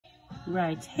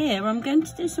Right, here I'm going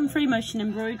to do some free motion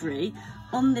embroidery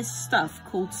on this stuff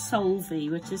called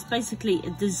Solvy, which is basically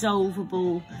a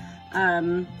dissolvable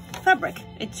fabric.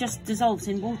 It just dissolves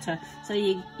in water. So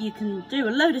you can do a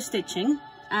load of stitching,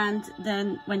 and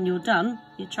then when you're done,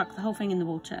 you chuck the whole thing in the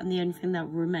water, and the only thing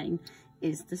that will remain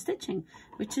is the stitching,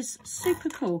 which is super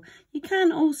cool. You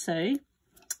can also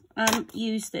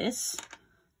use this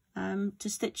to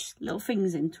stitch little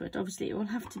things into it. Obviously it will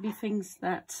have to be things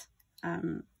that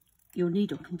your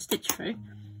needle can stitch through,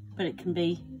 but it can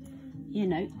be, you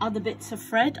know, other bits of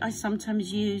thread. I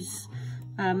sometimes use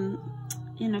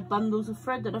you know, bundles of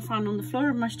thread that I found on the floor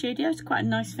of my studio. It's quite a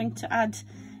nice thing to add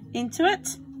into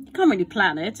it. You can't really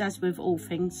plan it, as with all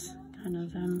things kind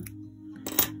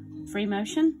of free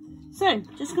motion. So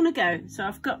just gonna go. So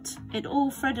I've got it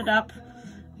all threaded up,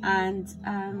 and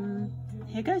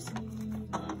here goes.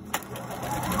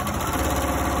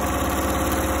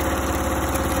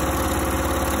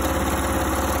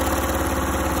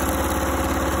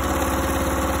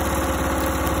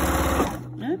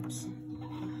 Oops.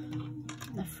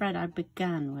 The thread I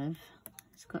began with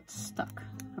has got stuck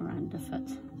around the foot.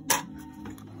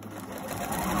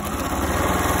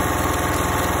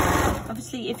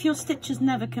 Obviously, if your stitches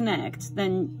never connect,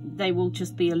 then they will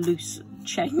just be a loose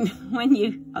chain when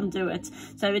you undo it.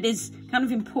 So it is kind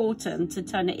of important to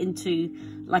turn it into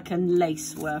like a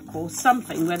lace work or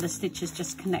something where the stitches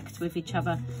just connect with each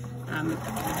other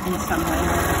in some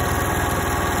way.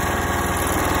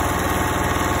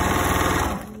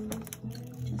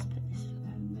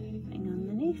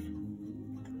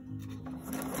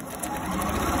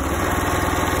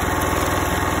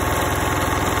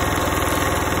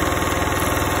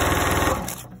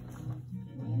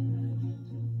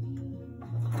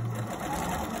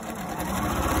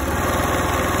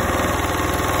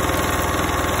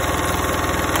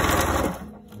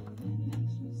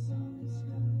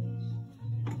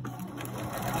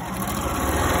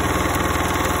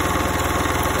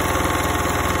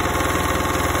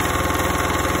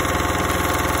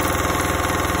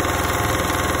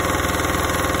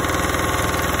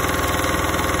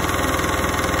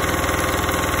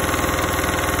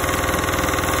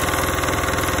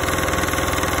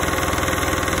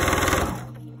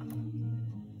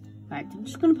 I'm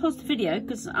just going to pause the video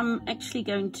because I'm actually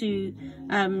going to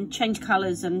change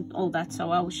colours and all that,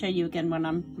 so I will show you again when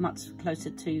I'm much closer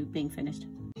to being finished.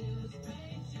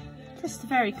 Just a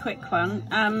very quick one.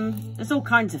 There's all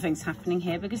kinds of things happening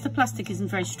here because the plastic isn't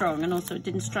very strong, and also it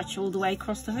didn't stretch all the way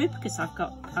across the hoop because I've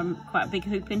got quite a big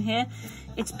hoop in here.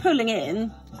 It's pulling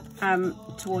in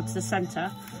towards the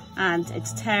centre, and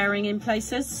it's tearing in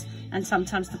places, and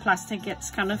sometimes the plastic gets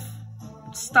kind of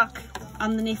stuck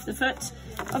underneath the foot.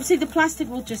 Obviously the plastic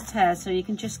will just tear, so you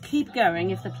can just keep going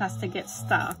if the plastic gets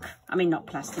stuck. I mean, not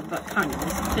plastic, but kind of.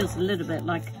 It feels a little bit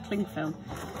like cling film.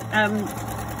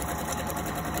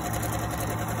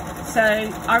 So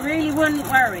I really wouldn't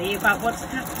worry about what's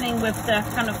happening with the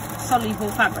kind of soluble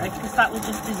fabric, because that will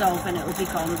just dissolve and it will be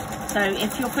gone. So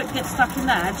if your foot gets stuck in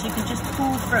that, you can just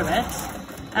pull through it.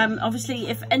 Obviously,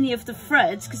 if any of the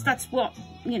threads, because that's what,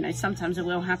 you know, sometimes it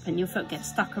will happen, your foot gets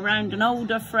stuck around an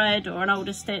older thread or an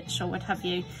older stitch or what have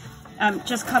you,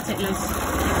 just cut it loose.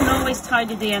 You can always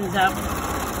tidy the ends up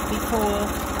before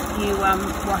you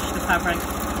wash the fabric.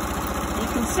 You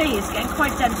can see it's getting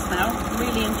quite dense now. I'm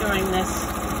really enjoying this.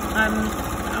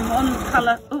 I'm on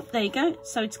colour. Oh, there you go.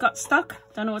 So it's got stuck.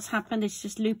 Don't know what's happened. It's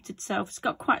just looped itself. It's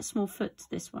got quite a small foot,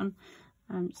 this one.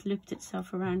 It's looped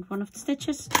itself around one of the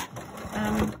stitches.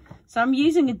 So I'm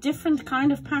using a different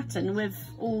kind of pattern with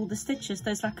all the stitches.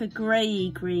 There's like a grey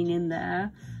green in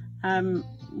there,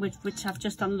 which I've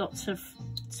just done lots of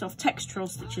sort of textural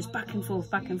stitches back and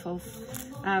forth, back and forth.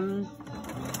 So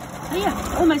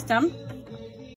yeah, almost done.